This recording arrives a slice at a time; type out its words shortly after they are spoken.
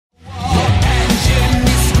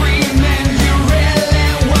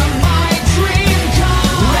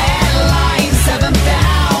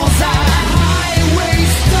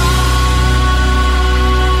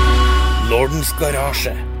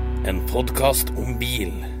Garasje, en podcast om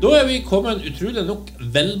bil. Da vi kommet utrolig nok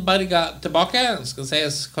velberget tilbake. Skal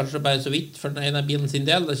sies kanskje bare så vidt for den ene bilen sin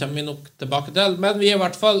del. Det kommer vi nok tilbake til. Men vi I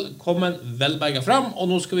hvert fall kommet velberget frem. Og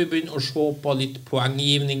nå skal vi begynne å se på litt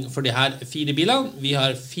poenggivning for de her 4 bilene. Vi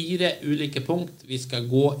har 4 ulike punkt vi skal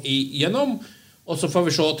gå igjennom. Og så får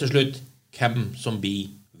vi se til slutt hvem som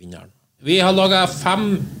blir vinneren. Vi har laget 5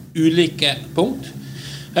 ulike punkt.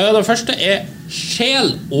 Det første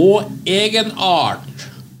sjel og egenart.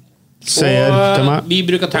 Og vi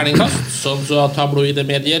bruker terningkast, sånn som tabloide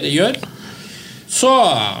medier gjør. Så,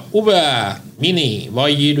 Ove Mini, hva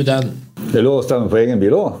gir du den? Det lov å stemme på egen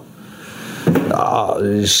bil også. Ja,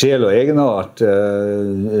 sjel og egenart,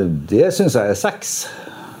 det synes jeg 6.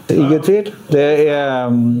 Ikke tvil.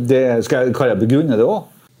 Kan jeg begrunne det også?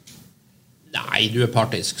 Nei, du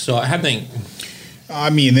partisk, så Henning. Ja,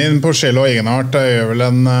 Minien på sjel og egenart gjør vel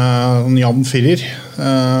en jevn 4.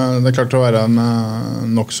 Det klart å være en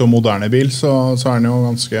nok så moderne bil, så den jo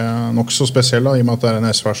ganske nok så spesiell da, I og med at det en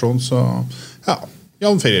S-versjon, så ja,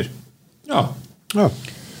 jevn 4. Ja.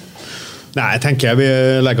 Nei, jeg tenker vi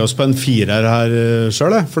legger oss på en 4 her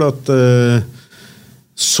selv, for at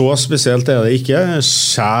så spesielt det ikke.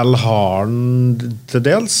 Sjel har den til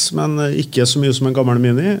dels, men ikke så mye som en gammel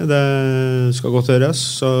Mini. Det skal godt gjøres,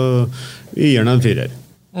 så vi gir den en 4.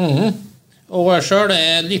 Og jeg selv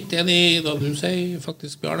litt enig I det du sier,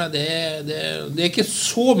 faktisk, Bjarne. Det ikke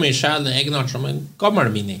så mye sjel egenart som en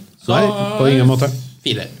gammel Mini. Så, nei, på ingen måte.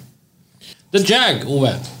 4. The Jag, Ove.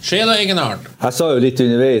 Sjel og egenart. Jeg sa jo litt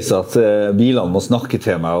underveis at bilene må snakke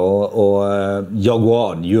til meg, og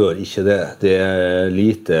Jaguaren gjør ikke det. Det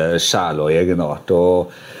lite sjel og egenart.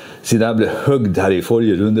 Og siden jeg ble høgd her I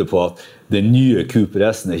forrige runde på at den nye Cooper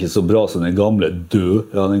S-en ikke så bra som den gamle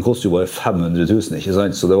død. Ja, den koster jo bare 500 000, ikke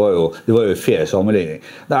sant? Så det var jo fair sammenligning.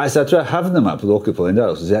 Nei, så jeg tror jeg hevner meg på dere på den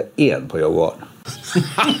der, og så sier jeg 1 på Jaguaren.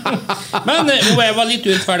 Men Ove, jeg var litt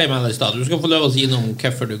urettferdig med deg I stedet. Du skal få lov å si noe om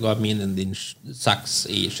hvorfor du ga minen din 6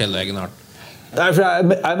 I sjel og egenart. Nei, for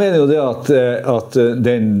jeg mener jo det at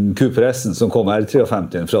den Cooper S-en som kom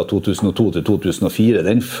R53 fra 2002 til 2004,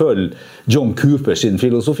 den følger John Cooper sin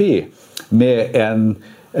filosofi med en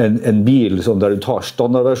bil som der du tar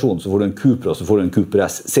standardversjon, så får du en Cooper og så får du en Cooper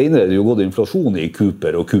S. Senere det jo gått inflasjon I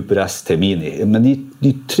Cooper og Cooper S til Mini, men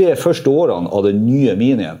de 3 første årene av den nye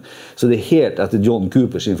Minien, så det helt etter John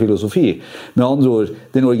Cooper sin filosofi. Med andre ord,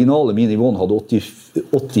 den originale Mini One hadde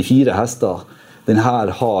 84 hester, den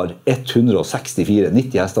her har 164,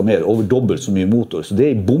 90 hester mer, over dobbelt så mye motor, så det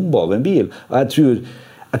en bomba av en bil. Og jeg tror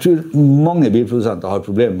mange bilprodusenter har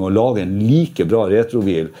problemer med å lage en like bra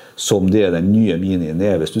retrobil som det den nye Minien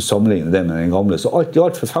hvis du sammenligner den med den gamle. Så alt I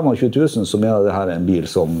alt for 25 000 så mener jeg det her en bil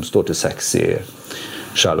som står til 6 I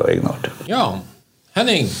sjel og egenart. Ja,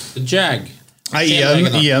 Henning, The Jag. Nei,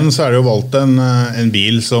 igjen så det jo valgt en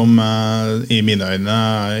bil som I mine øyne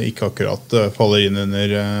ikke akkurat faller inn under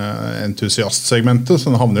entusiastsegmentet,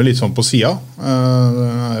 så den havner litt sånn på siden.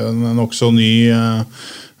 Det jo en nok så ny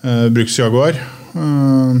bruksjaguar.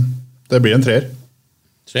 Det blir en 3.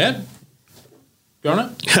 3? Bjarne?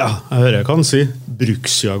 Ja, jeg hører jeg kan si.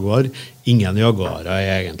 Bruksjaguar. Ingen jaguarer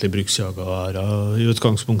egentlig bruksjaguarer I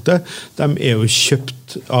utgangspunktet. De jo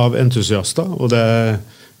kjøpt av entusiaster, og det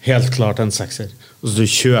helt klart en 6er. Og så du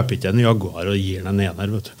kjøper ikke en Jaguar og gir den en 1er,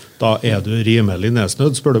 vet du. Da du rimelig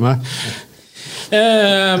nedsnødd, spør du meg.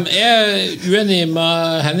 Jeg uenig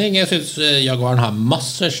med Henning. Jeg synes Jaguaren har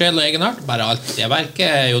masse sjel og egenart. Bare alt det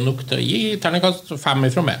verket jo nok til å gi terningkast 5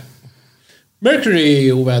 ifra meg. Mercury,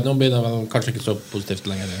 Ove, nå blir det vel kanskje ikke så positivt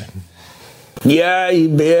lenger. Ja,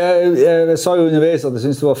 jeg sa jo underveis at jeg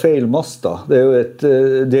synes det var feil masta. Det jo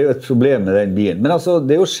et problem med den bilen. Men altså,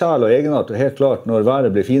 det jo sjel og egenart, og helt klart, når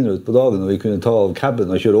været ble finere ut på dagen, og vi kunne ta av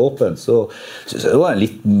cabben og kjøre åpent, så synes jeg det var en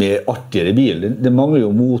litt mer artigere bil. Det mangler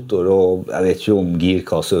jo motor, og jeg vet ikke om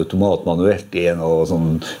girkasse, automat, manuelt I og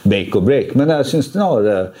sånn make or break, men jeg synes den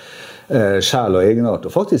har sjel og egenart,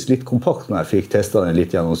 og faktisk litt kompakt når jeg fikk testet den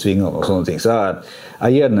litt gjennom svingene og sånne ting. Så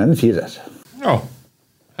jeg gir den en 4. Ja,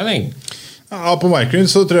 Henning? Ja, på Mercury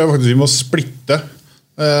så tror jeg faktisk vi må splitte.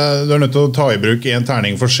 Du nødt til å ta I bruk en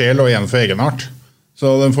terning for sjel og en for egenart. Så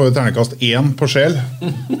den får jo terningkast 1 på sjel.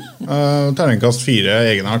 Terningkast 4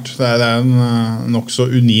 egenart. Det en nok så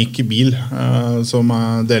unik bil som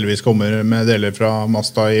delvis kommer med deler fra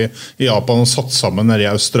Mazda I Japan og satt sammen nede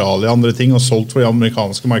I Australia og andre ting og solgt for det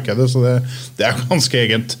amerikanske markedet. Så det ganske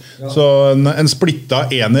egent. Ja. Så en splitta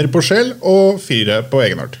 1er på sjel og 4 på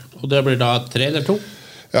egenart. Og det blir da 3 eller 2?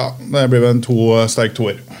 Ja, det blir vel en sterk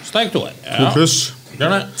 2er. Sterk 2er, ja. 2 pluss.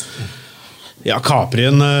 Gjerne. Ja,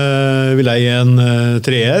 Caprien vil jeg gi en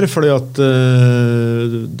 3er, fordi at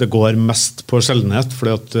det går mest på sjeldenhet,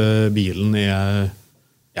 fordi at bilen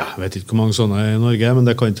Jeg vet ikke hvor mange sånne i Norge, men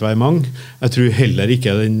det kan ikke være mange. Jeg tror heller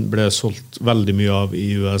ikke den ble solgt veldig mye av i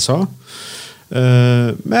USA.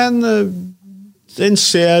 Men den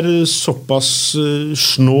ser såpass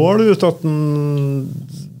snål ut at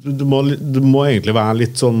du må egentlig være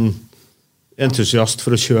litt sånn entusiast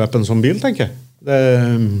for å kjøpe en sånn bil, tenker jeg.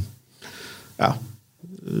 Ja.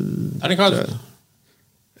 Det kalt?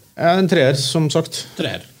 En treer, som sagt.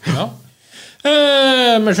 Treer, ja.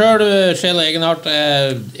 Men selv, sjel og egenart,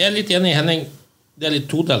 jeg litt enig i Henning. Det litt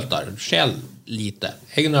todelt der. Sjel, lite.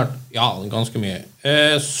 Egenart, ja, ganske mye.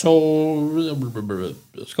 Så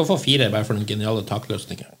skal få 4 bare for den geniale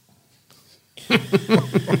takløsningen.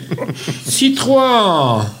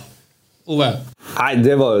 Citroën! Ove? Nei,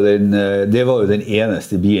 det var jo den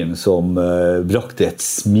eneste bilen som brakte et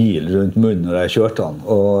smil rundt munnen når jeg kjørte den.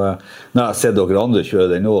 Og når jeg ser dere andre kjøre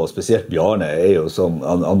den nå, spesielt Bjarne, jo som,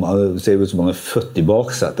 han ser ut som han født i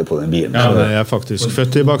baksetet på den bilen. Ja, jeg faktisk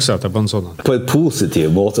født i baksetet på en sånn. På en positiv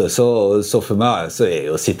måte, så for meg så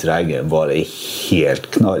jo Citroën bare helt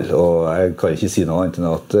knall. Og jeg kan ikke si noe annet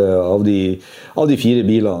enn at av de 4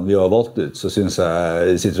 bilene vi har valgt ut, så synes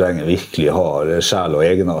jeg Citroën virkelig har sjel og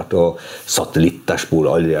egenart, og satellittdashbord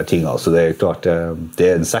og alle de her tingene. Så det klart,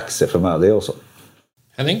 det en 6 for meg, det også.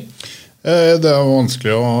 Henning? Det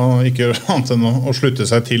vanskelig å ikke gjøre annet enn å slutte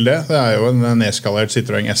seg til det. Det jo en nedskalert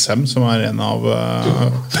Citroën SM, som en av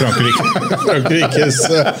Frankrikes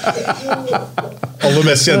aller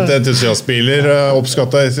mest kjente entusiastbiler,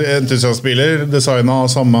 oppskattet entusiastbiler, designet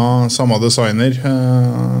av samme designer.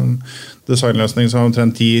 Designløsning som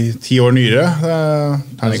omtrent 10 år nyere.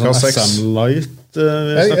 Terningkast 6. SM Light.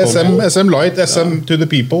 SM Light, SM to the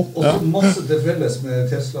people. Og masse til felles med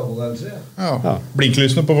Tesla Model 3. Ja.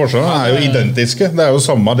 Blinklysene på forsiden jo identiske. Det jo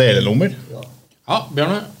samme delenummer. Ja,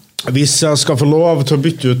 Bjarne? Hvis jeg skal få lov til å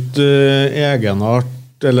bytte ut egenart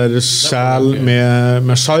eller sjel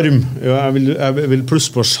med charm, jeg vil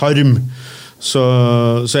plusse på charm, så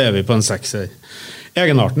vi på en 6.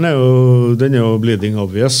 Egenarten den jo bleeding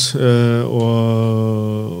obvious,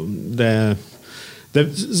 og det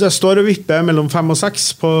står og vipper mellom 5 og 6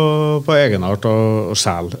 på egenart og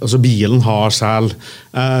sjel. Altså bilen har sjel.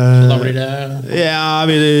 Så da blir det... Ja,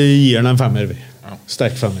 vi gir den en 5.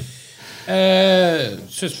 Sterk 5.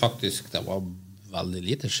 Synes faktisk det var veldig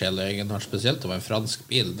lite sjel og egenart, spesielt det var en fransk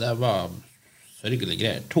bil. Det var sørgelig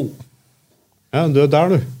greier. 2. Ja, du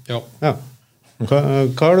der du. Ja. Hva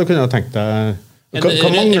har du kunnet tenkt deg?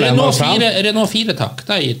 Renault 4 takk,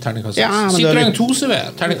 det gitt terningkast 6. Citroën 2CV,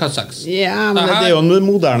 terningkast 6. Ja, men det jo en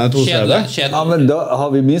moderne 2CV. Ja, men da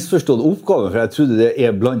har vi misforstått oppgaven, for jeg trodde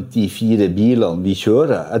det blant de 4 bilene vi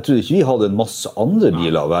kjører. Jeg trodde ikke vi hadde en masse andre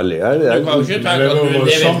biler veldig. Du kan jo ikke tenke at du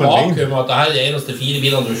lever i vakuum, at dette de eneste 4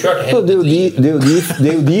 bilene du kjørte. Det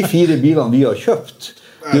jo de 4 bilene vi har kjøpt.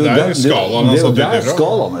 Det jo der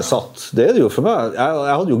skalaen satt. Det det jo for meg.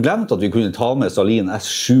 Jeg hadde jo glemt at vi kunne ta med Salin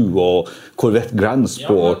S7 og Corvette Grand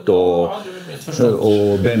Sport og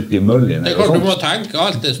Bentley Mullin. Det klart du må tenke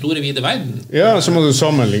alt det store vide verden. Ja, så må du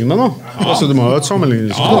sammenligne nå. Altså, du må ha et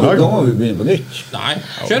sammenligningsgrunnlag. Da må vi begynne på nytt. Nei,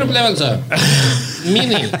 kjøreopplevelse.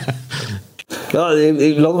 Mini. Ja,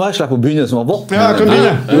 la meg slippe å begynne som han var. Ja, jeg kan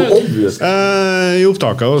begynne. I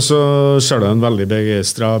opptaket så ser du en veldig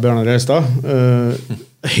begeistret Bjarne Reistad.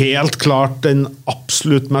 Helt klart den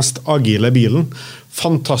absolutt mest agile bilen.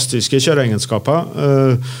 Fantastiske kjøreegenskaper.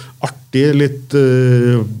 Artig, litt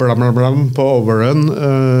blam blam blam på overrun.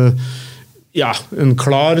 Ja, en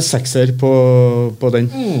klar 6 på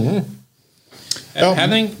den. Ja,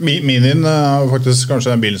 Minien faktisk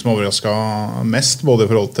kanskje den bilen som overrasket mest, både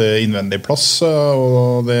i forhold til innvendig plass,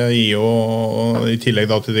 og det gir jo, i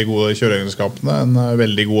tillegg da til de gode kjøreegenskapene, en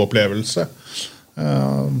veldig god opplevelse.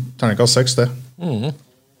 Terningkast 6 det.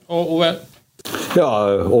 Og Ove? Ja,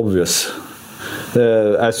 obvious.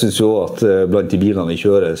 Jeg synes jo at blant de bilene vi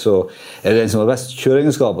kjører, så det den som har best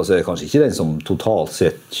kjøreegenskaper, så det kanskje ikke den som totalt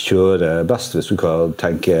sett kjører best, hvis du kan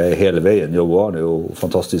tenke hele veien. Jaguaren jo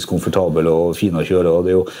fantastisk komfortabel og fin å kjøre, og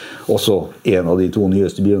det jo også en av de 2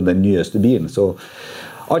 nyeste bilene, den nyeste bilen. Så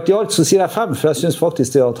alt i alt så sier jeg 5, for jeg synes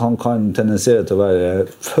faktisk det at han kan tendensere til å være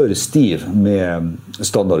for stiv med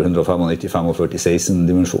standard 195-45-16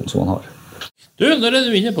 dimensjon som han har. Du, da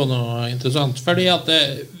du inne på noe interessant, fordi at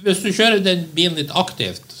hvis du kjører den bilen litt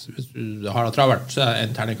aktivt, hvis du har det travert, så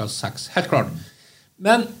en terningkast 6, helt klart.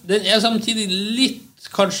 Men den samtidig litt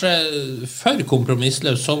kanskje for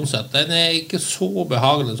kompromissløs sånn sett. Den ikke så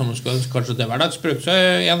behagelig som man skulle ønske kanskje til hverdagsbruk, så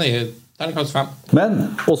jeg enig i terningkast 5. Men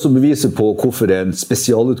også beviser på hvorfor det en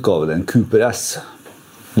spesialutgave, den Cooper S,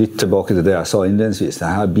 litt tilbake til det jeg sa innledningsvis.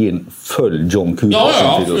 Denne bilen følger John Cooper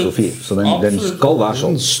sin filosofi, så den skal være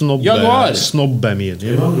sånn.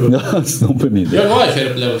 Snobbe-mini. Ja, snobbe-mini. Jaguar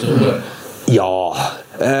kjøreopplevelse. Ja,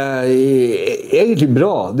 egentlig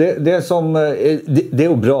bra. Det er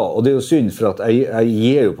jo bra, og det er jo synd, for at jeg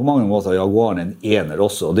gir jo på mange måter Jaguaren en ener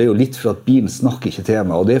også, og det er jo litt for at bilen snakker ikke til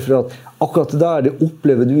meg, og det er for at akkurat det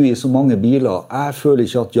opplever du i så mange biler. Jeg føler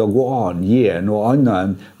ikke at Jaguaren gir noe annet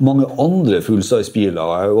enn mange andre fullsize-biler.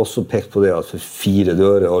 Jeg har jo også pekt på det at for 4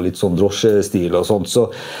 dører og litt sånn drosjestil og sånt, så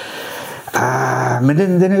men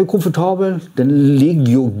den er jo komfortabel, den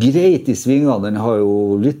ligger jo greit i svingene, den har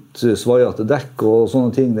jo litt svajete dekk og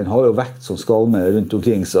sånne ting, den har jo vekt som skal med rundt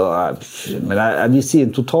omkring, så men jeg vil si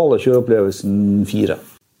en total av kjøreopplevelsen 4.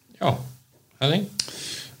 Ja, Henning?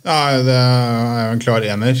 Ja, det er jo en klar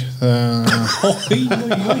ener.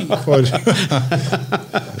 For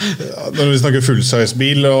når vi snakker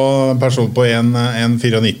fullsize-bil og en person på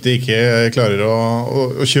 1,94 ikke klarer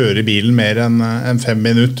å kjøre bilen mer enn 5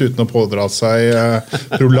 minutter uten å pådra seg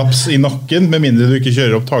prolaps i nakken, med mindre du ikke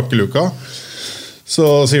kjører opp takeluka,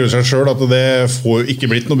 så sier det seg selv at det får ikke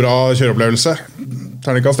blitt noe bra kjøreopplevelse.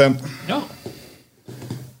 Terningkast 1. Ja.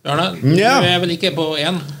 Bjarne, du er vel ikke på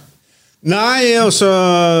 1? Nei, altså,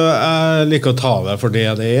 jeg liker å ta det for det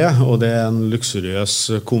er, og det er en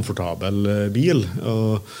luksuriøs, komfortabel bil,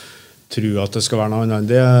 og tro at det skal være noe annet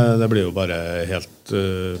det blir jo bare helt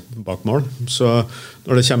bak mål. Så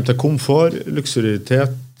når det kommer til komfort,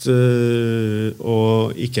 luksuritet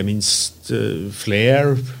og ikke minst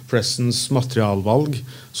flair, presence, materialvalg,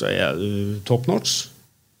 så er det top notch.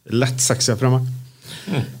 Lett sexy fra meg.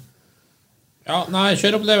 Ja, nei,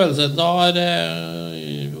 kjøreopplevelse, da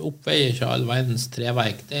oppveier ikke all verdens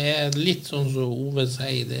treverk. Det er litt sånn som Ove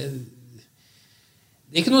sier, det er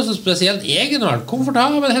ikke noe så spesielt egenart.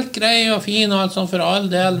 Komfortabel, helt grei og fin og alt sånt for all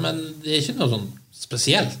del, men det er ikke noe sånn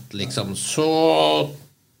spesielt, liksom. Så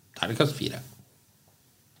terningkast 4.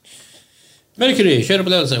 Mercury,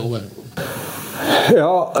 kjøreopplevelse, Ove.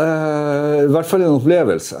 Ja, i hvert fall en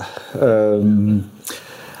opplevelse.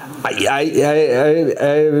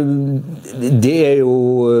 Det er jo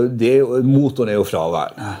motoren er jo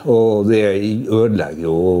fraværende, og det ødelegger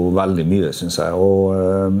jo veldig mye, synes jeg, og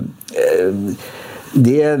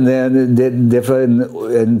det er fra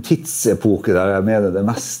en tidsepoke der jeg mener det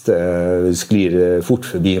meste sklir fort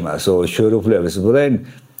forbi meg, så kjøreopplevelse på den,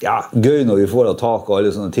 ja, gøy når vi får av tak og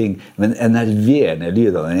alle sånne ting, men enerverende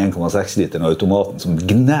lyd av den 1,6 literen automaten som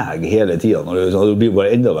gnæger hele tiden, det blir bare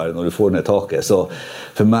enda verre når du får ned taket, så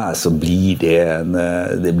for meg så blir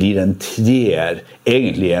det blir en treer,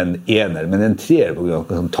 egentlig en ener, men en treer på grunn av at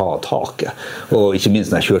man kan ta taket, og ikke minst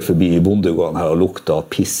når jeg kjørte forbi i bondegården her og lukta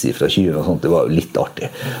piss fra kyren og sånt, det var jo litt artig,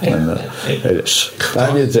 men ellers, det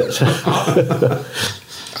er litt treer.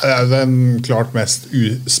 Det er den klart mest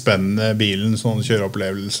uspennende bilen sånn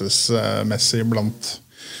kjøreopplevelsesmessig blant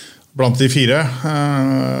de 4.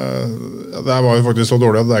 Det var jo faktisk så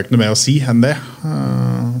dårlig at det er ikke noe mer å si enn det.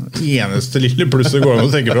 Eneste lille plusset går an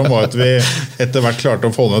å tenke fram var at vi etter hvert klarte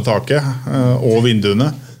å få ned taket og vinduene.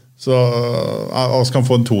 Så vi kan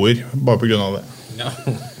få en 2er bare på grunn av det. Ja,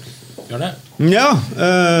 gjør det. Ja,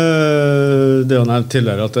 det er jo nevnt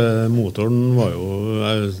tidligere at motoren var jo,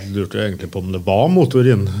 jeg lurte jo egentlig på om det var motor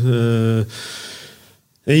inn.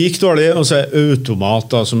 Det gikk dårlig, og så er automat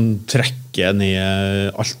da, som trekker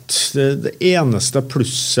ned alt. Det eneste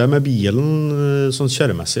plusset med bilen sånn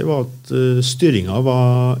kjøremessig var at styringen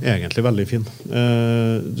var egentlig veldig fin.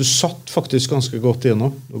 Du satt faktisk ganske godt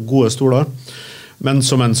igjennom, gode stoler, men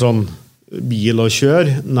som en sånn bil å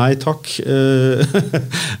kjøre, nei takk,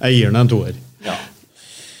 jeg gir den en 2er.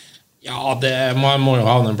 Ja, man må jo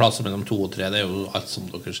ha en plass mellom 2 og 3. Det er jo alt som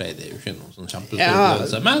dere sier. Det er jo ikke noen sånn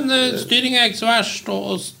kjempestor men styring er ikke så verst, og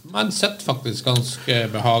man sitter faktisk ganske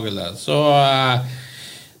behagelig. Så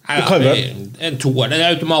en 2er. Det er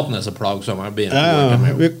automaten er så plagsom.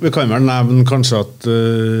 Vi kan vel nevne kanskje at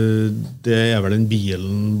det er vel den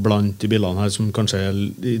bilen blant de bilene her som kanskje er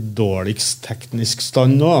i dårligst teknisk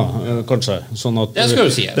stand nå, kanskje. Sånn at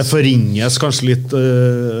det forringes kanskje litt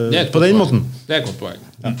på den måten. Det er et godt poeng.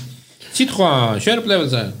 Ja. Citroën,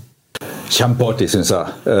 kjøreopplevelse? Kjempeartig, synes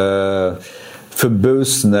jeg.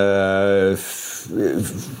 Forbausende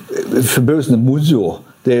moro.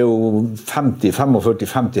 Det er jo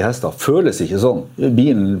 45-50 hester. Føles ikke sånn.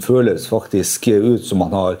 Bilen føles faktisk ut som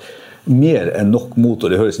man har mer enn nok motor.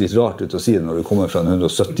 Det høres litt rart ut å si det når du kommer fra en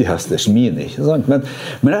 170 hesters Mini, ikke sant? Men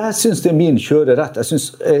jeg synes den bilen kjører rett.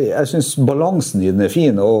 Jeg synes balansen i den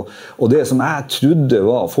fin, og det som jeg trodde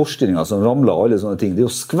var forstillingen som ramlet, alle sånne ting, det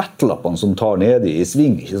jo skvettlappene som tar ned i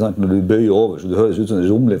sving, ikke sant? Når du bøyer over, så det høres ut som en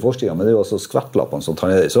rommelig forstilling, men det jo altså skvettlappene som tar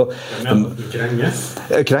ned i. Så, du krenger?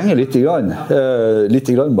 Jeg krenger litt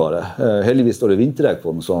grann bare. Heldigvis står det vinterdekk på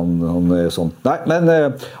den, så han er sånn. Nei, men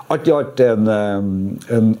alt i alt en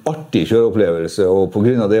artig kjøreopplevelse, og på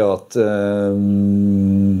grunn av det at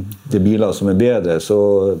det er biler som er bedre, så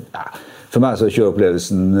for meg så er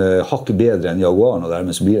kjøreopplevelsen hakket bedre enn Jaguaren, og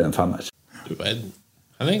dermed så blir det en 5-er. Du vet,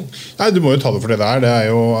 Henning? Nei, du må jo ta det for det der. Det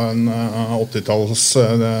jo en 80-talls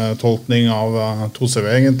tolkning av 2CV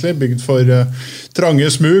egentlig, bygd for trange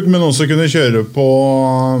smug, men også kunne kjøre på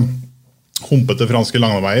humpete franske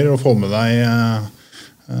langveier og få med deg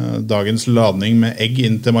dagens ladning med egg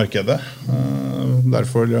inn til markedet.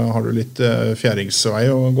 Derfor har du litt fjæringsvei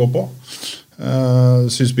å gå på.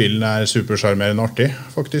 Synes bilen supersjarmerende artig,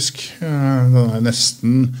 faktisk. Den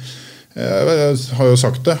nesten... Jeg har jo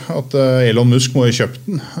sagt det, at Elon Musk må ha kjøpt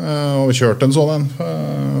den, og kjørt en sånn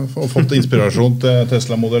og fått inspirasjon til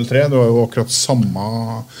Tesla Model 3. Det var jo akkurat samme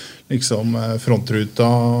liksom, frontruta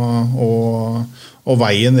og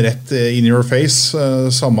veien rett in your face,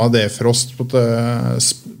 samme defrost på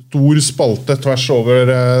stor spalte tvers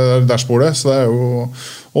over dashbordet, så det jo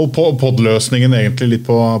og poddløsningen egentlig litt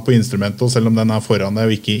på instrumentet, selv om den foran det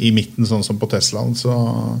og ikke i midten sånn som på Teslaen, så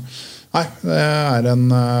nei, det en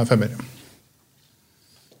 5-er.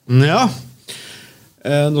 Ja,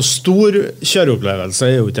 noe stor kjøreopplevelse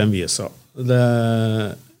jo ikke en Visa. Det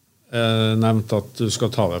nevnt at du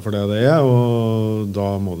skal ta det for det det og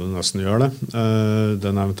da må du nesten gjøre det.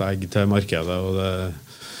 Det nevnte egg til markedet, og det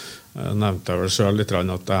nevnte jeg vel selv litt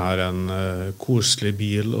at det her en koselig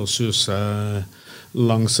bil å suse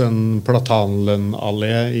langs en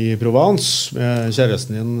platanlønnallé i Provence med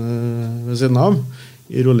kjæresten din ved siden av,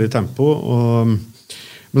 i rolig tempo,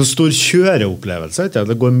 men stor kjøreopplevelse, ikke?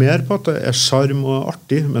 Det går mer på at det charm og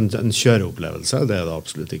artig, men en kjøreopplevelse, det det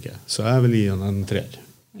absolutt ikke. Så jeg vil gi den en 3.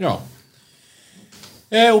 Ja.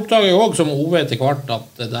 Jeg oppdaget jo også som Ove til hvert at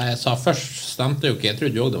det jeg sa først stemte jo ikke. Jeg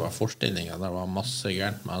trodde jo det var forestillingen. Det var masse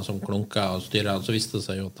gærent med han som klunket og styret, og så viste det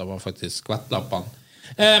seg jo at det var faktisk skvettlappene.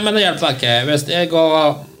 Men det hjelper ikke. Hvis jeg ga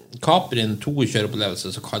Caprin 2 kjøreopplevelse,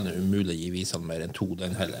 så kan det umulig gi Visan mer enn 2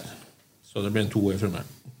 den heller. Så det blir en 2 for meg.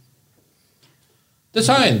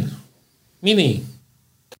 Design. Mini.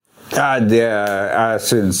 Ja, jeg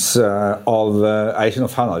synes jeg ikke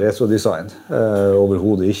noen fan av retrodesign,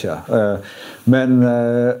 overhodet ikke. Men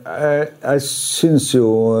jeg synes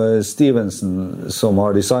jo Stevenson, som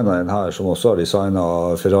har designet den her, som også har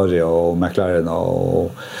designet Ferrari og McLaren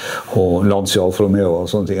og Lancia Alfa Romeo og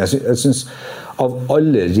sånne ting. Jeg synes av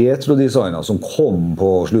alle retrodesigner som kom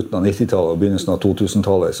på slutten av 90-tallet og begynnelsen av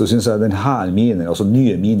 2000-tallet, så synes jeg denne Mini, altså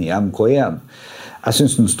nye Mini MK1, jeg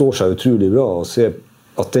synes den står seg utrolig bra å se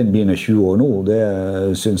at den bilen 20 år nå, det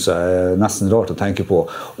synes jeg nesten rart å tenke på.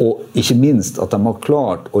 Og ikke minst at de har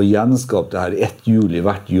klart å gjenskape det her ett hjul i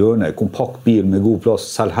hvert hjørne, kompakt bil med god plass.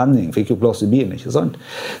 Selv Henning fikk jo plass i bilen, ikke sant?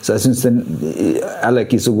 Så jeg synes den Alec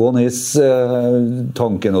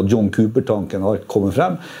Isogonis-tanken og John Cooper-tanken og alt kommer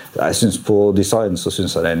frem. Jeg synes på design så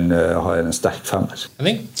synes jeg den har en sterk 5-er.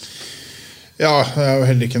 Henning? Ja, jeg jo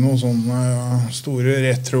heller ikke noen sånn store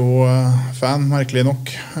retro-fan, merkelig nok.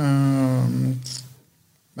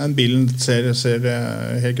 Men bilen ser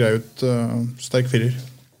helt grei ut, sterk 4.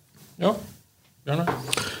 Ja, gjerne.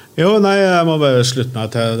 Jo, nei, jeg må bare slutte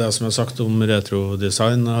meg til det som jeg har sagt om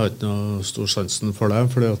retrodesign. Jeg har ikke noe stor sansen for det,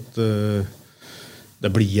 fordi at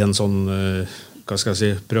det blir en sånn, hva skal jeg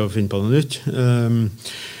si, prøve å finne på noe nytt.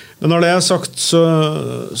 Men når det sagt, så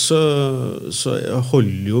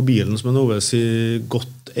holder jo bilen, som en OVS i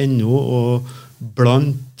godt ennå, og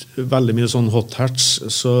blant veldig mye sånn hot hatch,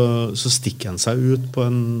 så stikker han seg ut på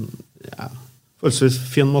en forholdsvis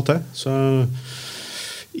fin måte. Så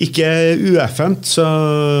ikke UF-ent, så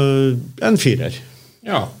en 4.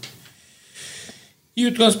 Ja. I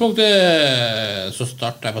utgangspunktet så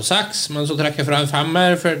startet jeg på 6, men så trekker jeg fra en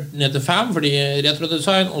 5-er ned til 5, fordi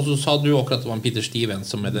retrodesign, og så sa du akkurat at det var en Peter Stevens,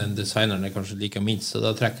 som den designeren jeg kanskje liker minst, så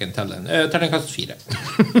da trekker jeg til en. Terningkast 4.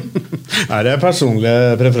 Her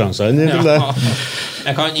personlige preferanser i bildet. Ja.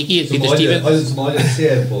 Jeg kan ikke gi Peter Stevens. Alle som alle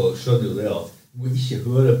ser på skjønner jo det at du må ikke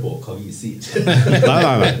høre på hva vi sier.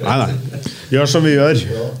 Nei. Gjør som vi gjør.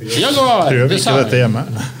 Prøv ikke dette hjemme.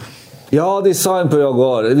 Ja, design på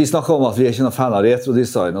Jaguar. Vi snakker om at vi ikke er noen fan av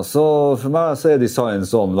retrodesign, og så for meg så design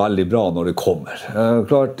sånn veldig bra når det kommer.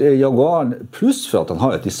 Klart, Jaguaren, pluss for at han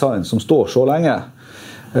har et design som står så lenge,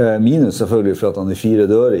 Minus selvfølgelig for at han 4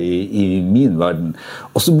 dører i min verden.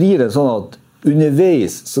 Og så blir det sånn at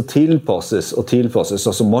underveis så tilpasses,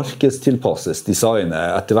 altså markedstilpasses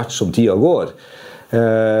designet etter hvert som tida går.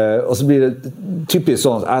 Og så blir det typisk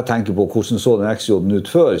sånn at jeg tenker på hvordan så den XJ-en ut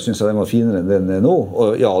før, synes jeg den var finere enn den nå,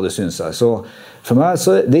 og ja, det synes jeg. Så for meg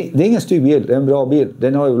så det er ingen stygg bil, det er en bra bil.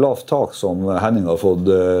 Den har jo lavt tak som Henning har fått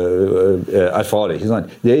erfare, ikke sant?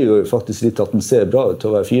 Det er jo faktisk litt at den ser bra ut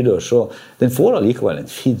til å være 4-dørs, så den får allikevel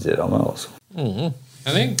en 4 av meg, altså.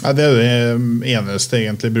 Henning? Ja, det er det eneste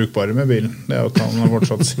egentlig brukbare med bilen. Det er at han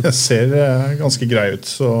fortsatt ser ganske grei ut,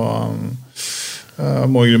 så jeg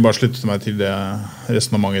må jo bare slutte meg til det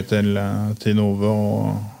resonemanget til Nove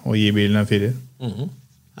og gi bilen en 4.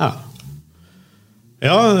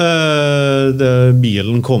 Ja,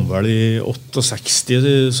 bilen kom vel i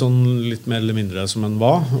 68, sånn litt mer eller mindre som den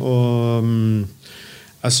var, og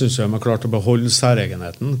jeg synes de har klart å beholde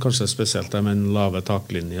særegenheten, kanskje spesielt med den lave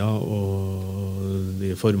taklinja og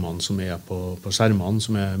de formene som på skjermene,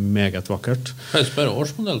 som meget vakkert. Kan jeg spørre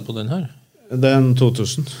årsmodell på den her? Det en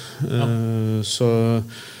 2000. Ja. Så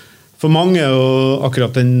for mange, og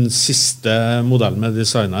akkurat den siste modellen med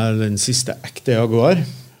designet den siste ekte Jaguar,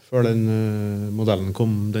 før den modellen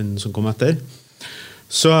den som kom etter.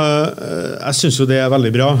 Så jeg synes jo det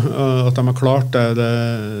veldig bra at de har klart det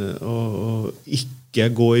å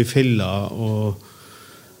ikke gå i fella og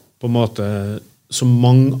på en måte som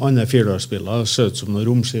mange andre 4-dørsbiler ser ut som noen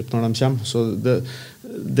romskip når de kommer. Så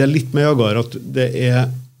det litt med Jaguar at det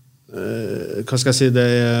hva skal jeg si,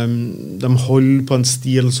 de holder på en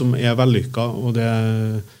stil som vellykket, og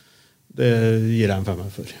det gir jeg en 5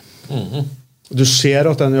 for. Du ser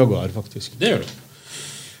at det en Jaguar, faktisk. Det gjør du.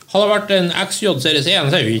 Hadde det vært en XJ Series 1,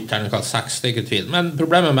 så jo ikke terningkast 6, det ikke tvil. Men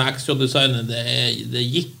problemet med XJ-designet, det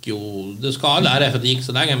gikk jo, det skal alle ære for at det gikk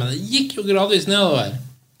så lenge, men det gikk jo gradvis nedover.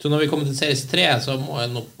 Så når vi kommer til Series 3, så må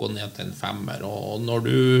jeg nok gå ned til en 5, og når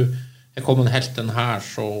du kommet helt den her,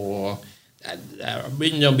 så det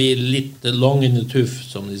begynner å bli litt long in the tooth,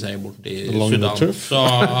 som de sier bort i Sudan. Så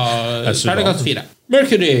terningkast 4.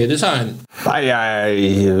 Mercury Design. Nei,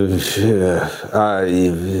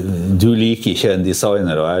 du liker ikke en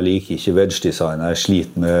designer, og jeg liker ikke wedge-design. Jeg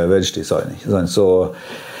sliter med wedge-design, ikke sant? Så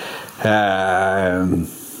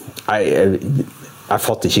jeg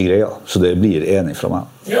fatter ikke greia, så det blir enig fra meg.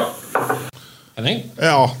 Ja. Henning?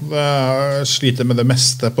 Ja, jeg sliter med det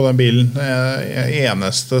meste på den bilen. Det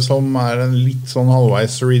eneste som en litt sånn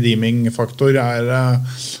halvveis redeeming-faktor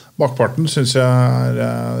bakparten, synes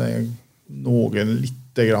jeg noen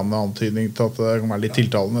litt grann antydning til at det kan være litt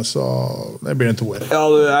tiltalende, så det blir en 2. Ja,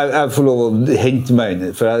 jeg får lov å hente meg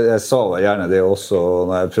inn, for jeg sa gjerne det også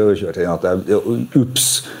når jeg prøvekjørte inn, at ups,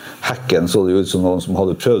 hekken så det ut som noen som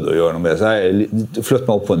hadde prøvd å gjøre noe med, så jeg flyttet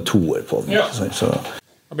meg opp på en 2 på den. Ja. Så.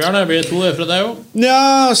 Bjarne, blir det 2 fra deg også? Ja,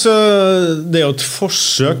 altså, det jo et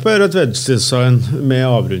forsøk på et wedge-design med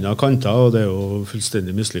avrundet kanter, og det jo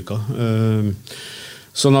fullstendig mislykket.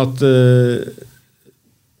 Sånn at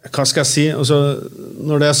hva skal jeg si? Altså,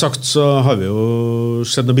 når det sagt, så har vi jo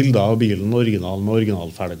sett noen bilder av bilen original med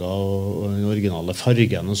originalfelger og den originale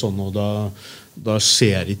fargen og sånn, og da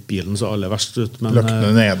ser ikke bilen så aller verst ut.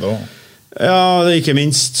 Løkkene nede også. Ja, det ikke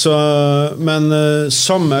minst. Så, men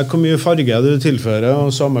samme hvor mye farge du tilfører,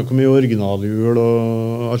 og samme hvor mye originaljul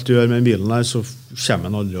og alt du gjør med bilen her, så kommer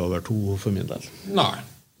den aldri over 2 for min del. Nei,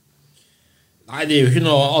 det jo ikke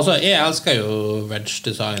noe. Altså, jeg elsker jo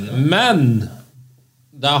wedge-design, men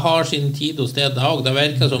det har sin tid og sted det også. Det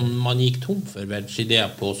virker som man gikk tom for wedge-ideer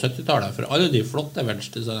på 70-tallet, for alle de flotte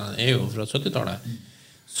wedge-designene jo fra 70-tallet.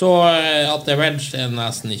 Så at det wedge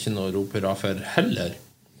nesten ikke noe roper av for heller.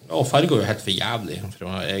 Og farger jo helt for jævlig for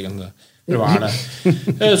å være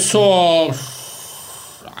det. Så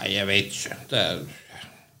nei, jeg vet ikke.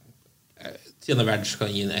 Siden wedge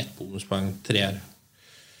kan gi 1 bonuspoeng, 3.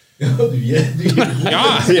 Ja, du gir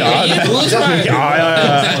bonuspoeng.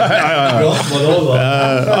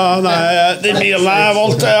 Nei, den bilen jeg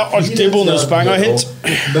valgte alltid bonuspoeng å hente.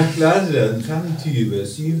 McLaren 520,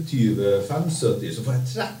 720, 570, så får jeg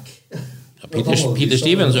trekk. Peter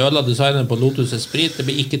Stevens ødela designen på Lotus Esprit, det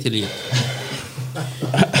blir ikke tilgitt.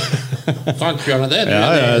 Sant, Bjørn, det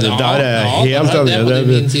der helt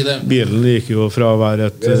enig. Bilen gikk jo fra å være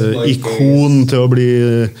et ikon til å bli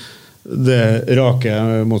det rake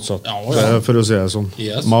motsatt, for å si det sånn.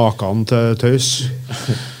 Maken til tøys.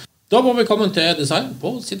 Da må vi komme til design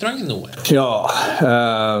på Citroën nå. Ja,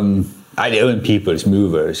 det jo en people's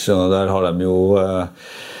mover, så der har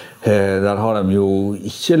de jo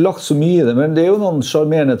ikke lagt så mye i det, men det jo noen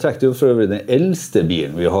charmerende trekk. Det jo for øvrig den eldste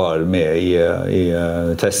bilen vi har med i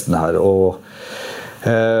testen her, og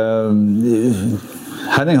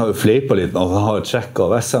Henning har jo fleipet litt med at han har trekk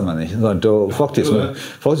av SM-en, ikke sant? Og faktisk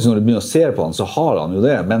når du begynner å se på han, så har han jo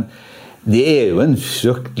det, men det jo en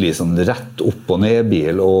fryktelig sånn rett opp- og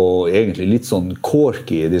ned-bil, og egentlig litt sånn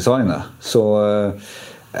corky i designet. Så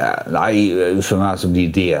nei, for meg så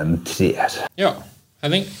blir det en 3. Ja,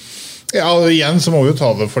 Henning? Ja, igjen så må vi jo ta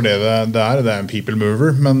det for det det en people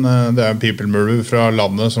mover, men det en people mover fra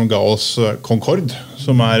landet som ga oss Concorde,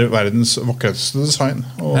 som verdens vakreste design.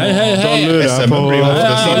 Og Hei. SM blir jo ofte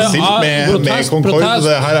sidestilt med Concorde.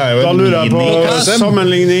 Det her jo da en lurer jeg på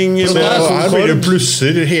sammenligning så med her blir Concorde. det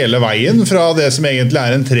plusser hele veien fra det som egentlig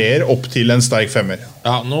en 3 opp til en sterk 5.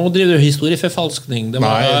 Ja, nå driver du historieforfalskning. Det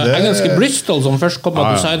var Nei, det- engelske Bristol som først kom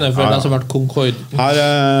med designet for det som ble Concorde.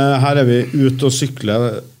 Her vi ute og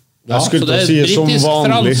sykler. Ja, Jeg så skulle det til å si som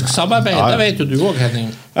vanlig. britisk-fransk samarbeid, Ja. det vet jo du også,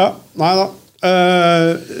 Henning. Ja, nei da.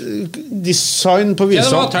 Design på Ja, det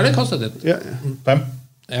visa. var terningkastet ditt. Ja. 5.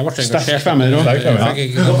 Jeg ble Sterk engasjert. 5 også. Sterk 5, ja. Jeg fikk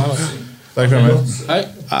ikke komme med. Sterk 5.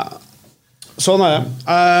 Hei. Sånn det.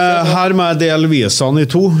 Her må jeg dele visaen i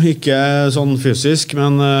 2, ikke sånn fysisk,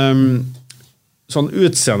 men sånn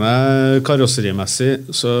utseende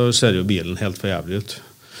karosserimessig så ser jo bilen helt for jævlig ut.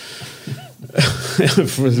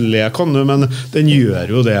 Le kan du, men den gjør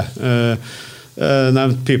jo det.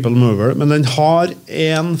 Nevnt People Mover, men den har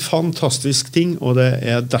en fantastisk ting, og det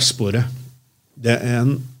dashbordet. Det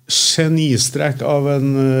en genistrek av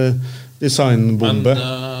en designbombe.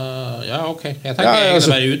 Men, ja, ok. Jeg tenker Ja, egentlig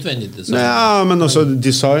altså- bare utvendig design. Ja, men også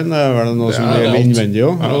design vel noe som det gjelder alt. innvendig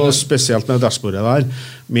også, og spesielt med dashbordet der,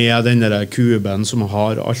 med den der kuben som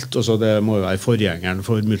har alt, altså det må jo være forgjengeren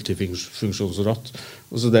for multifunksjonsratt,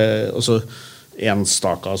 altså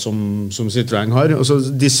enstaker som Citroën har, og så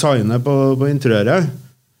designet på interiøret,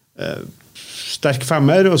 sterk 5,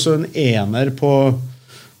 og så en 1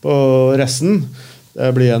 på resten,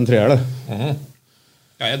 det blir en 3 det.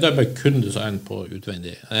 Ja, jeg dømmer kun design på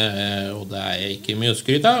utvendig, og det ikke mye å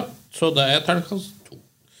skryte av, så det terningkast 2.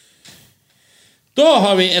 Da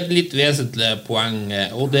har vi et litt vesentlig poeng,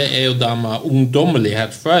 og det jo det med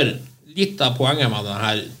ungdommelighet. For litt av poenget med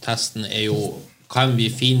denne testen jo, kan vi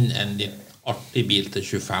finne en litt artig bil til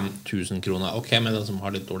 25 000 kroner? Ok, men de som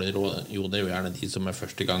har litt dårlig råd, jo, det jo gjerne de som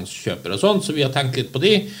førstegangskjøpere og sånn, så vi har tenkt litt på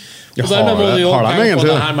de. Ja, Og dermed må vi jo har de tenke på egentlig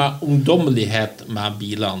det det? her med ungdommelighet med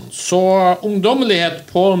bilene. Så ungdommelighet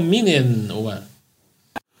på Minien, Ove.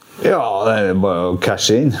 Ja, det bare å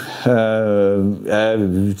cashe inn.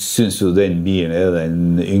 Jeg synes jo den bilen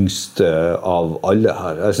den yngste av alle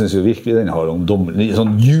her. Jeg synes jo virkelig den har ungdommelig,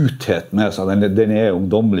 sånn gjuthet med seg. Den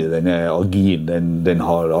ungdommelig, den agil, den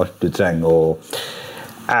har alt du trenger, og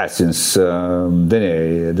jeg synes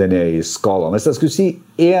den i skala. Hvis jeg skulle si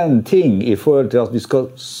en ting i forhold til at vi skal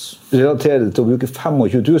relatere det til å bruke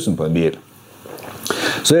 25 000 på en bil,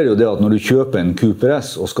 så det jo det at når du kjøper en Cooper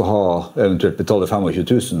S og skal eventuelt betale 25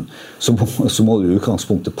 000, så må du i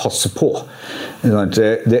utgangspunktet passe på.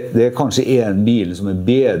 Det kanskje en bil som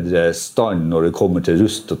bedre stand når det kommer til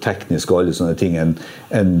rust og teknisk og alle sånne ting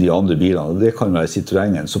enn de andre bilene. Det kan være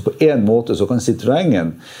Citroën. Så på en måte så kan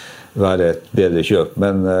Citroën være et bedre kjøp,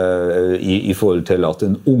 men i forhold til at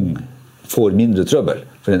en ung får mindre trøbbel,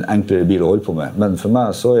 for en enklere bil å holde på med. Men for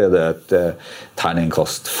meg så det et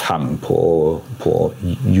terningkast 5 på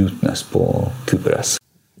Jutnes på Cooper S.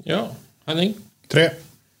 Ja, Henning? 3.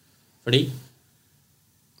 Fordi?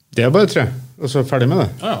 Det bare 3, og så ferdig med det.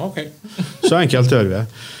 Ja, ok. Så enkelt gjør vi det.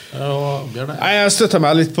 Og Bjørne? Nei, jeg støtter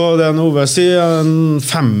meg litt på det Ove sier, en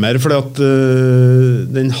 5, fordi at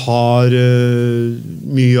den har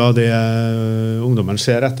mye av det ungdommen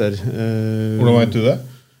ser etter. Hvordan vet du det?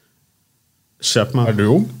 Kjøp meg. Du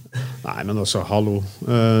ung? Nei, men altså, hallo.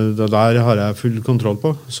 Det der har jeg full kontroll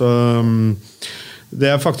på. Så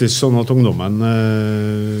det faktisk sånn at ungdommen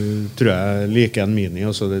tror jeg liker en Mini.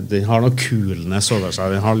 Altså, den har noe coolness over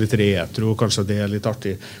seg. Den har litt retro, kanskje det litt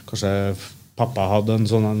artig. Kanskje pappa hadde en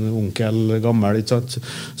sånn onkel gammel, ikke sant?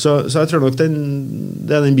 Så jeg tror nok det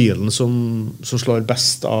den bilen som slår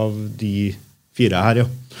best av de 4 her, ja.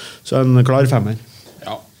 Så en klar 5.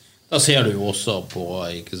 Ja, da ser du jo også på,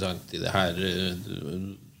 ikke sant, i det her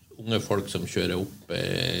unge folk som kjører opp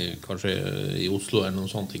kanskje i Oslo eller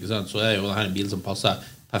noe sånt, ikke sant, så jo det her en bil som passer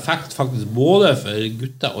perfekt faktisk både for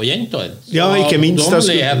gutter og jenter. Så Ja, ikke minst.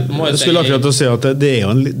 Jeg skulle akkurat å si at det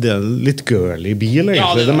jo en litt girly bil, egentlig.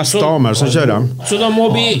 Ja, det mest damer som kjører dem. Så da må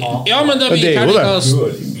vi, ja, men det blir det jo det. terningkast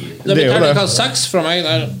Det blir jo det. terningkast 6 fra meg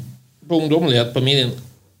der på ungdommelighet på Minien.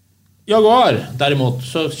 Jaguar, derimot,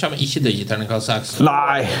 så kommer jeg ikke til å gi terningkast 6.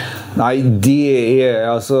 Nei, det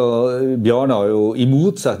altså Bjarne har jo, i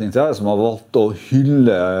motsetning til deg som har valgt å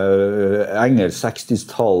hylle engelsk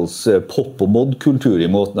 60-talls pop- og mod-kultur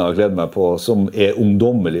i måten jeg har kledd meg på, som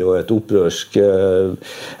ungdommelig og en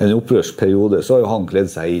opprørsk periode, så har jo han kledd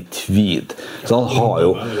seg i tweed. Så han har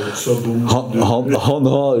jo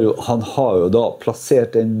han har jo da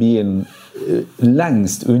plassert den bilen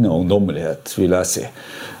lengst unna ungdommelighet, vil jeg si.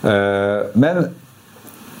 Men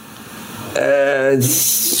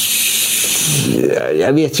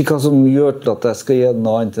jeg vet ikke hva som gjør til at jeg skal gi den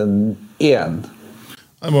annet enn 1.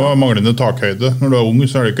 Det må være manglende takhøyde. Når du er ung,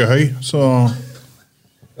 så er du ikke høy, så...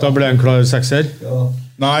 Da blir det en klar 6-er? Ja.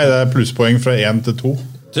 Nei, det er plusspoeng fra 1 til 2.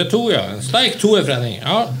 Til 2, ja. En sterk 2-forening,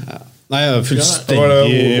 ja. Nei, jeg er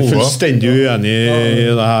fullstendig uenig i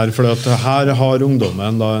det her, for at her har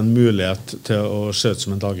ungdommen da en mulighet til å se ut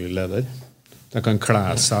som en daglig leder. De kan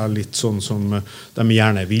klæ seg litt sånn som de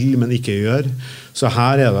gjerne vil, men ikke gjør. Så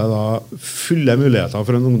her er det da fulle muligheter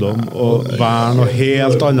for en ungdom å være noe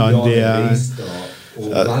helt annet enn det... Og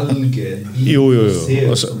velge en bil Jo. ser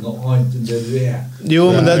ut som noe annet enn det du er. Jo,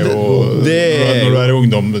 men det Når du er i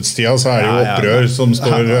ungdomstida, så er det jo opprør som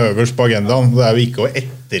står øverst på agendaen. Det er jo ikke å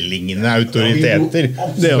etterligne autoriteter.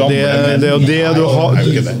 Det er jo det du har.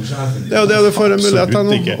 Det er jo det du får en mulighet til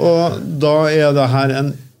nå. Og da er det her en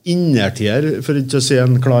innertier, for ikke å si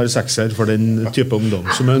en klar 6-er for den type ungdom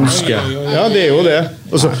som ønsker. Ja, det er jo det.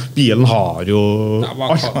 Altså, bilen har jo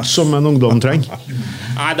alt som en ungdom trenger.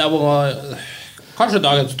 Nei, det var... Kanskje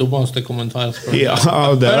dagens dummeste kommentar. Ja,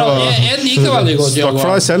 det var... Jeg liker veldig godt Snakk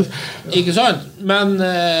for deg selv. Ikke sant? Men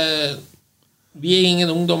vi er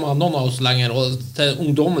ingen ungdommer, noen av oss lenger, og til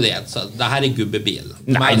ungdommelighet, så det her er gubbebil.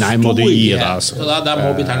 Nei, må du gi deg, altså. Så det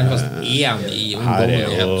må bli terningkast 1 i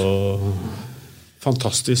ungdommelighet. Her er jo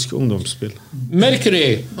fantastisk ungdomsbil.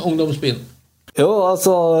 Mercury, ungdomsbil. Jo,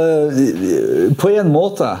 altså, på en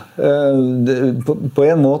måte,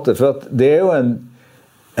 for at det er jo en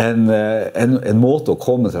måte å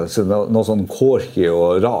komme til noe sånn korky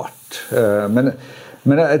og rart. Men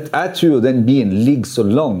jeg tror jo den bilen ligger så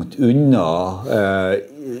langt unna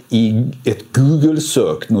i et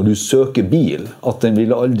Google-søk når du søker bil, at den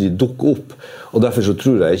vil aldri dukke opp. Og derfor så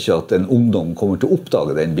tror jeg ikke at en ungdom kommer til å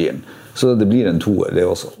oppdage den bilen. Så det blir en 2-er, det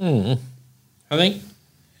også. Henning?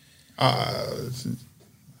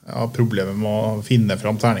 Jeg har problemer med å finne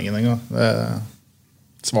fram terningen en gang. Det er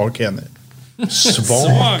svak ener.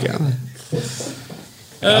 Svak.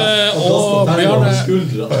 Og Bjarne...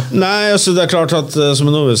 Nei, altså det er klart at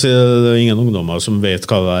som en novis er det ingen ungdommer som vet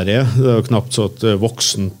hva det er. Det er jo knapt så at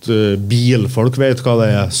voksent bilfolk vet hva det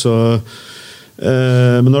er. Så,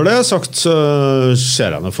 men når det er sagt, så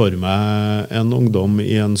ser jeg for meg en ungdom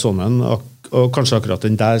i en sånn en, og kanskje akkurat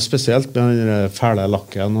den der spesielt, med den fæle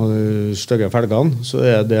lakken og de stygge felgene, så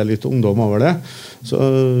er det litt ungdom over det. Så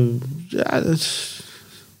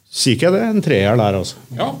sier ikke det en 3-er der, altså.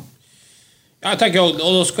 Ja, jeg tenker,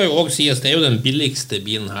 og det skal jo også sies, det er jo den billigste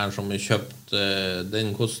bilen her som er kjøpt,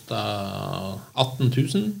 den kostet 18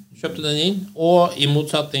 000, kjøpte den inn, og i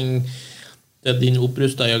motsetning til din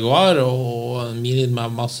opprustet Jaguar og Mini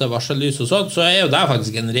med masse varsellys og sånt, så er jo det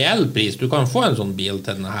faktisk en reell pris. Du kan få en sånn bil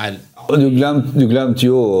til denne her. Du glemte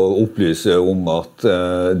jo å opplyse om at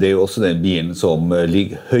det er jo også den bilen som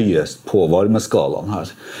ligger høyest på varmeskalaen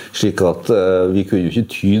her. Slik at vi kunne jo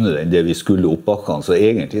ikke tyne den det vi skulle opp bakkene, så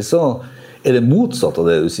egentlig så er det motsatt av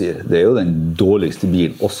det du sier. Det er jo den dårligste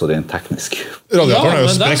bilen, også den teknisk. Radiatoren er jo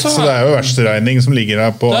sprekt, så det er jo versteregning som ligger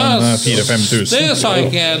her på 4-5 000. Det sa jeg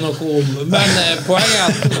ikke noe om, men poenget er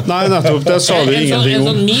at Nei, nettopp, det sa du ingenting om. En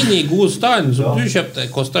sånn mini god stand som du kjøpte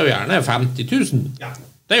koster jo gjerne 50 000.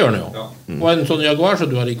 Det gjør den jo. Og en sånn Jaguar som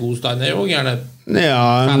du har i god stand, det er jo gjerne...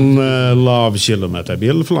 Ja, en lav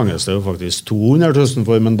kilometerbil forlanges det jo faktisk 200 000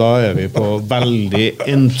 for, men da er vi på veldig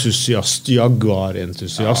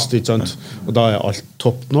Jaguar-entusiast, ikke sant? Og da er alt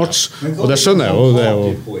top notch, og det skjønner jeg jo, det er jo...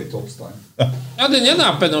 Ja, den ene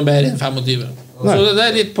appen er bedre enn 25. Så det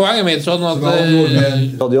er litt poenget mitt, sånn at...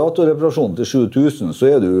 Radiatorreparasjon til 7000, så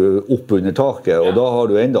er du opp under taket, og da har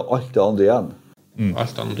du enda alt det andre igjen.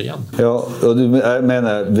 Alt andre igjen. Ja, og jeg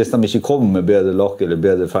mener, hvis de ikke kommer med bedre lakk, eller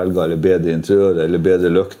bedre felger, eller bedre interiør, eller bedre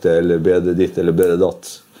løkte, eller bedre ditt, eller bedre datt.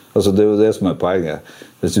 Altså, det er jo det som er poenget.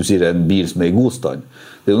 Hvis du sier en bil som er i god stand.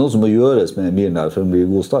 Det er jo noe som må gjøres med en bil der for å bli i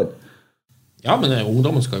god stand. Ja, men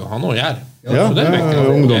ungdommen skal jo ha noe å gjøre. Ja,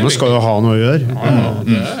 ungdommen skal jo ha noe å gjøre.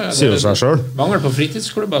 Sier jo seg selv. Mangel på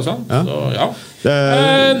fritidsklubber, sånn. Så, ja.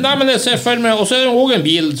 Nei, men jeg ser for meg, og så er det også en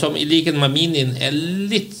bil som i likhet med Minien er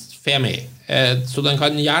litt femi. Så den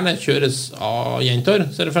kan gjerne kjøres av jenter,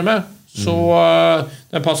 ser du for meg. Så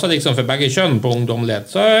det passer liksom for begge kjønn på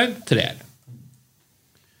ungdomlighet, så 3.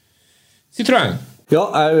 Citroën. Ja,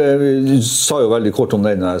 jeg sa jo veldig kort om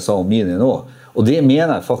den når jeg sa om Mini nå. Og det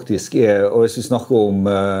mener jeg faktisk og hvis vi snakker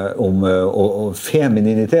om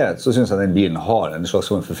femininitet, så synes jeg den bilen har en slags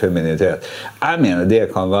form for femininitet. Jeg mener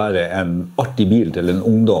det kan være en artig bil til en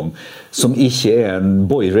ungdom som ikke en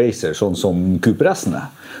boy racer, sånn som Cooper S-en er.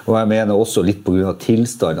 Og jeg mener også litt på grunn av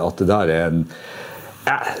tilstand at det der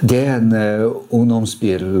det en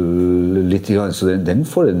ungdomsbil litt grann, så den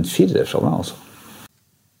får en 4 fra meg, altså.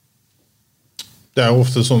 Det jo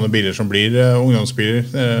ofte sånne biler som blir ungdomsbiler.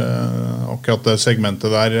 Akkurat det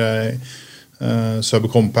segmentet der,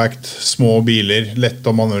 subcompact, små biler, lett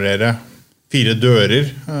å manøvrere. 4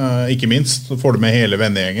 dører, ikke minst. Så får du med hele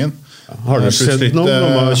vennegjengen. Har du sett noen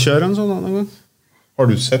om å kjøre en sånn annen gang? Har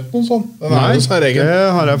du sett noen sånn? Nei, det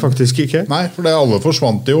har jeg faktisk ikke. Nei, for det alle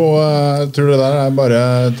forsvant jo. Jeg tror det der bare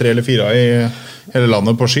 3 eller 4 i hele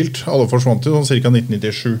landet på skilt. Alle forsvant jo sånn cirka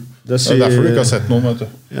 1997. Det er derfor du ikke har sett noen, vet du.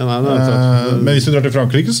 Ja, nei, men hvis du drar til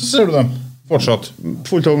Frankrike, så ser du dem fortsatt.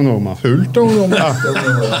 Fullt av ungdommer. Fullt av ungdommer. Ja.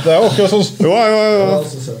 Det akkurat sånn.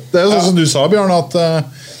 Det sånn som du sa, Bjørn, at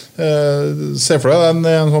se for deg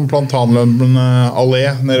en sånn plantanlønn-allé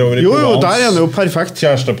nedover i Jo, der det jo perfekt.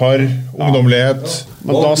 Kjærestepar, ungdomlighet.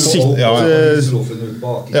 Men da sitter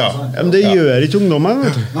men det gjør ikke ungdommer,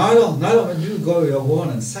 vet du. Neida, men du ga jo Johan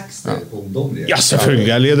en 6 på ungdomlighet. Ja,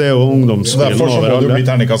 selvfølgelig, det jo ungdomsspilen derfor så må du bli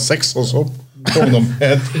terningkast 6 også på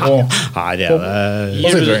ungdomlighet. Her det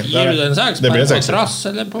Gir du den 6 på trass,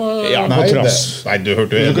 eller på... Ja, på trass. Nei, du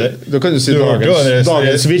hørte jo det. Da kan du si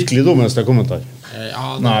dagens virkelig dummeste kommentar.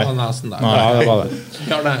 Ja, det var nesten der. Ja, det var det.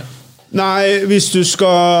 Gjør det. Nei, hvis du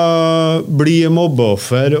skal bli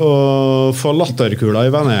mobbeoffer og få latterkula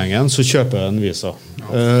i vennegjengen, så kjøper jeg en Visa.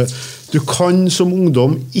 Du kan som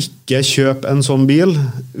ungdom ikke kjøpe en sånn bil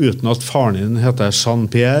uten at faren din heter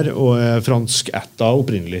Jean-Pierre og fransk etta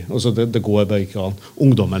opprinnelig. Altså, det går bare ikke an.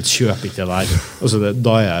 Ungdommen kjøper ikke det der. Altså,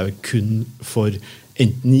 da jeg kun for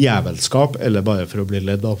enten jævelskap eller bare for å bli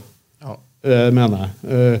ledd av. Mener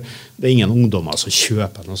jeg. Det ingen ungdommer som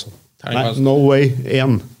kjøper noe sånt. Nei, no way,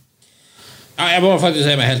 1. Ja, jeg må faktisk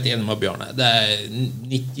si meg helt enig med Bjørne. Det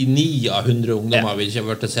 99 av 100 ungdommer vil ikke ha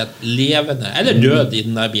vært sett levende eller død i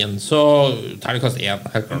denne bilen, så terningkast 1.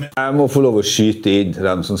 Jeg må få lov å skyte inn til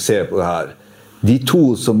dem som ser på det her. De 2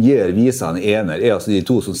 som gir Visa en ener altså de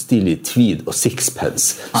 2 som stiller i tweed og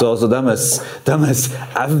sixpence. Så altså deres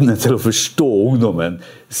evne til å forstå ungdommen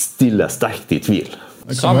stiller sterkt i tvil.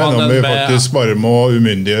 Det kan være om vi faktisk bare må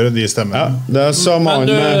umyndiggjøre de stemmene. Ja, det men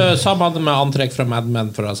du sammen med antrekk fra Mad Men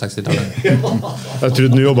fra 60-tallet. Jeg trodde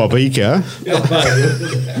du jobbet på IKEA.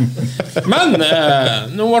 Men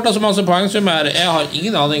nå ble det så masse poengsum her. Jeg har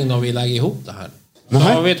ingen aning når vi legger ihop det her.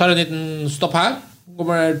 Så vi tar en liten stopp her.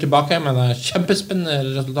 Kommer tilbake med det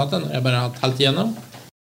kjempespennende resultatet når jeg bare har telt igjennom.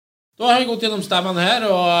 Da har jeg gått gjennom stemmene her,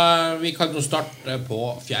 og vi kan jo starte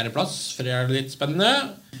på 4. plass, for det litt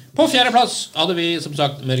spennende. På 4. plass hadde vi som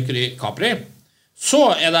sagt Mercury Capri. Så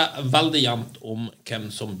det veldig jevnt om hvem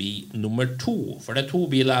som blir nummer 2, for det 2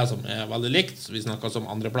 biler som veldig likt. Vi snakker om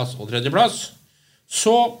 2. plass og 3. plass.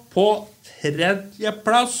 Så på 3.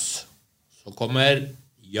 plass så kommer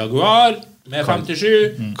Jaguar med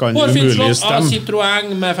 57. Hårfinnslått av Citroën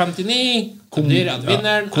med 59. Det blir at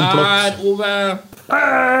vinneren Ove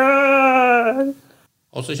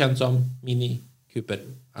også kjent som Mini Cooper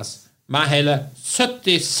S med hele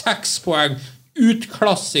 76 poeng.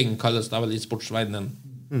 Utklassing kalles det vel i sportsverdenen.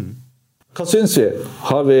 Hva synes vi?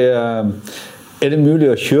 Det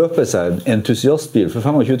mulig å kjøpe seg en entusiastbil for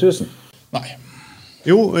 25 000? Nei.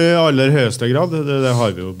 Jo, i aller høyeste grad. Det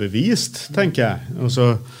har vi jo bevist, tenker jeg. Altså,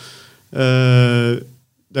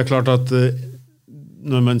 det klart at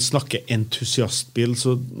når man snakker entusiastbil,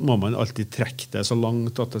 så må man alltid trekke det så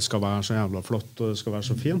langt at det skal være så jævla flott og det skal være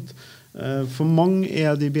så fint. For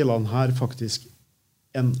mange de bilene her faktisk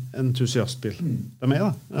en entusiastbil. De det.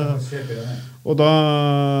 Og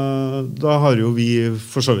da har jo vi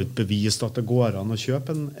for så vidt bevist at det går an å kjøpe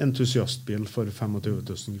en entusiastbil for 25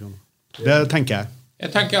 000 kroner. Det tenker jeg. Jeg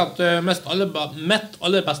tenker at mitt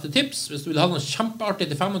aller beste tips, hvis du vil ha noe kjempeartig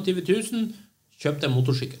til 25 000, kjøp deg en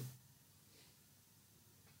motorsykkel.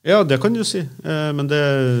 Ja, det kan du si. Men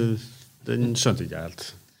den skjønte ikke jeg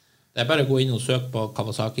helt. Det bare å gå inn og søke på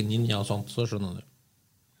Kawasaki Ninja og sånt, så skjønner du.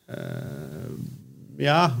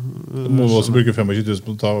 Ja. Du må du også bruke 25 000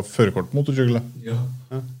 på å ta førerkort på motorsykkel. Ja.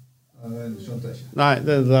 Det skjønte jeg ikke. Nei,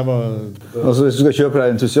 det var... Altså, hvis du skal kjøpe deg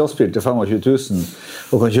en entusiastbil til 25 000,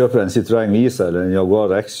 og kan kjøpe deg en Citroën Visa, eller en Jaguar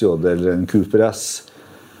XJ, eller en Cooper S,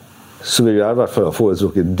 så vil jeg i hvert fall ha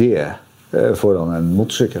foretrukket det foran en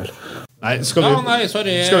motorsykkel. Nei, skal nei,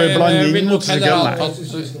 sorry. Skal vi blande Jeg vil inn nok heller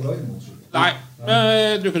motorsykkel? ha Nei. tatt-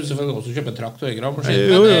 Nei, du kunne selvfølgelig også kjøpe en traktor i gravemaskin.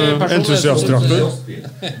 Jo, men, personlig- entusiasttraktor.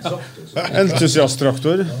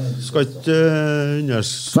 Entusiasttraktor skal ikke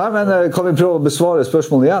unders... Nei, men kan vi prøve å besvare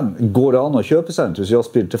spørsmålet igjen? Går det an å kjøpe seg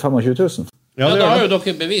entusiastbil til 25 000? Ja, det det har gjør jo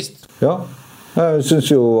dere bevist. Ja. Jeg synes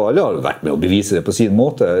jo alle har vært med å bevise det på sin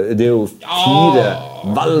måte. Det er jo 4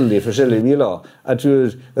 veldig forskjellige biler. Jeg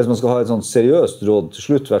tror, hvis man skal ha et sånt seriøst råd til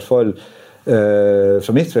slutt, i hvert fall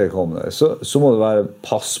fra mitt vedkommende, så må det være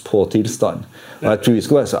pass på tilstand. Og jeg tror vi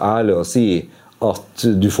skal være så ærlige og si at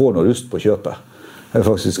du får noe rust på kjøpet. Det er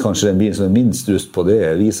faktisk kanskje den bilen som er minst rust på, det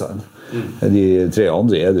er Visaen. De 3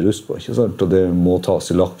 andre er det rust på, ikke sant? Og det må tas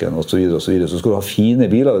i lakken og så videre og så videre. Så skal du ha fine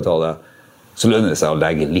biler ut av det, så lønner det seg å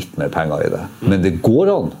legge litt mer penger i det. Men det går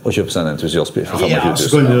an å kjøpe seg en entusiastbil for 25 000. Så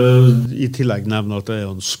kan du i tillegg nevne at det er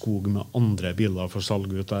en skog med andre biler for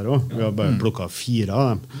salg ut der også. Vi har bare plukket 4 av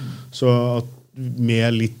dem. Så at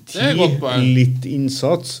med litt Det er godt tid, poeng. litt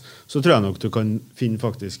innsats, så tror jeg nok du kan finne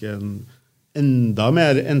faktisk en enda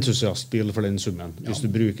mer entusiastbil for den summen, hvis du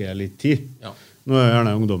bruker litt tid. Ja. Nå er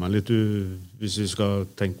gjerne ungdommen litt, hvis vi skal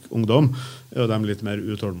tenke ungdom, er de litt mer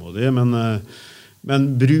utålmodige, men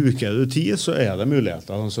bruker du tid, så er det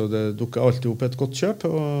muligheter. Altså, det dukker alltid opp et godt kjøp,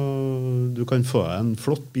 og du kan få en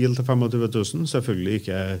flott bil til 25 000, selvfølgelig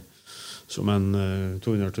ikke som en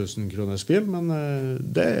 200 000 kroners bil, men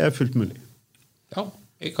det er fullt mulig. Ja,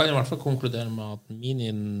 jeg kan i hvert fall konkludere med at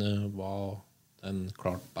Minien var den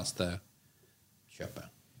klart beste kjøpet.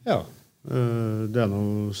 Ja, det er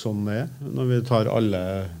noe sånn det er. Når vi tar alle...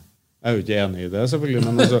 Jeg er jo ikke enig i det, selvfølgelig,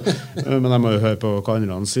 men, men jeg må jo høre på hva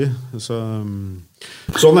andre sier.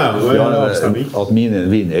 Sånn er det. Ja, at min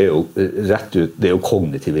vin er jo rett ut, det er jo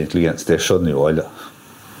kognitiv intelligens, det skjønner jo alle.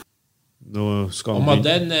 Nå skal Og med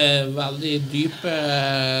den veldig dype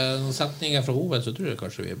setningen fra hoved, så tror jeg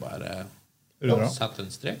kanskje vi bare setter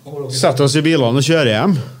en strek. sette oss i bilene og kjøre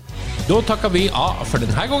hjem. Da takker vi av for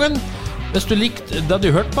denne gangen. Hvis du likte det du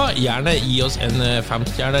hørte på, gjerne gi oss en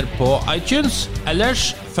 5-stjerner på iTunes.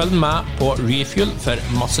 Ellers følg med på Refuel for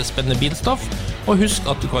masse spennende bilstoff. Og husk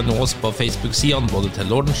at du kan nå oss på Facebook-sidene både til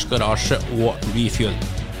Lordens Garasje og Refuel.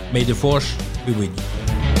 May the force be with you.